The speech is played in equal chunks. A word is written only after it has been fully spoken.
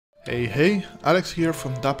Hey, Alex here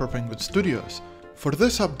from Dapper Penguin Studios. For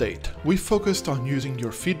this update, we focused on using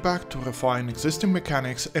your feedback to refine existing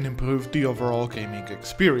mechanics and improve the overall gaming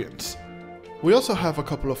experience. We also have a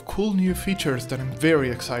couple of cool new features that I'm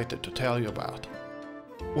very excited to tell you about.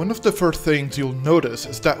 One of the first things you'll notice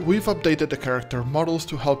is that we've updated the character models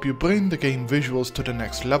to help you bring the game visuals to the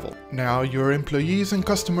next level. Now your employees and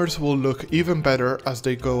customers will look even better as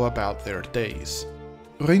they go about their days.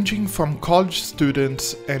 Ranging from college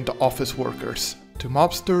students and office workers to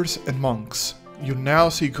mobsters and monks, you now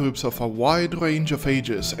see groups of a wide range of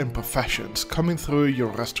ages and professions coming through your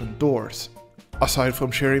restaurant doors. Aside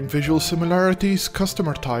from sharing visual similarities,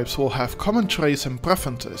 customer types will have common traits and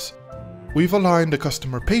preferences. We've aligned the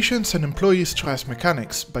customer patience and employee stress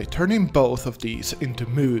mechanics by turning both of these into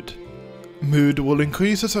mood. Mood will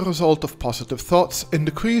increase as a result of positive thoughts and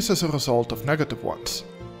decrease as a result of negative ones.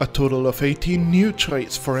 A total of 18 new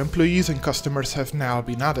traits for employees and customers have now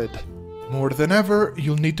been added. More than ever,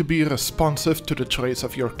 you'll need to be responsive to the traits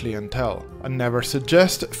of your clientele, and never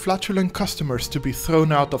suggest flatulent customers to be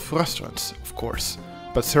thrown out of restaurants, of course,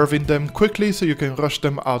 but serving them quickly so you can rush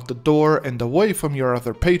them out the door and away from your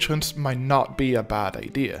other patrons might not be a bad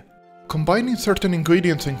idea. Combining certain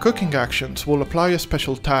ingredients and cooking actions will apply a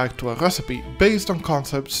special tag to a recipe based on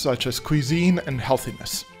concepts such as cuisine and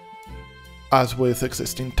healthiness. As with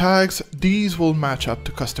existing tags, these will match up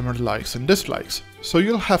to customer likes and dislikes, so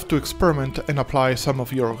you'll have to experiment and apply some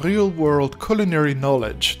of your real-world culinary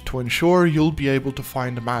knowledge to ensure you'll be able to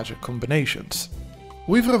find magic combinations.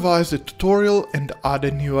 We've revised the tutorial and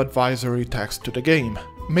added new advisory text to the game,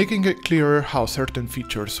 making it clearer how certain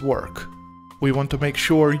features work. We want to make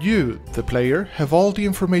sure you, the player, have all the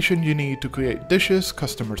information you need to create dishes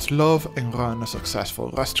customers love and run a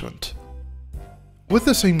successful restaurant. With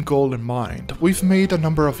the same goal in mind, we've made a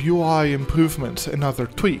number of UI improvements and other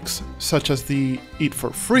tweaks, such as the Eat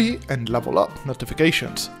for Free and Level Up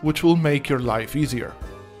notifications, which will make your life easier.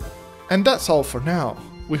 And that's all for now.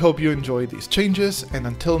 We hope you enjoy these changes, and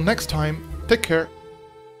until next time, take care.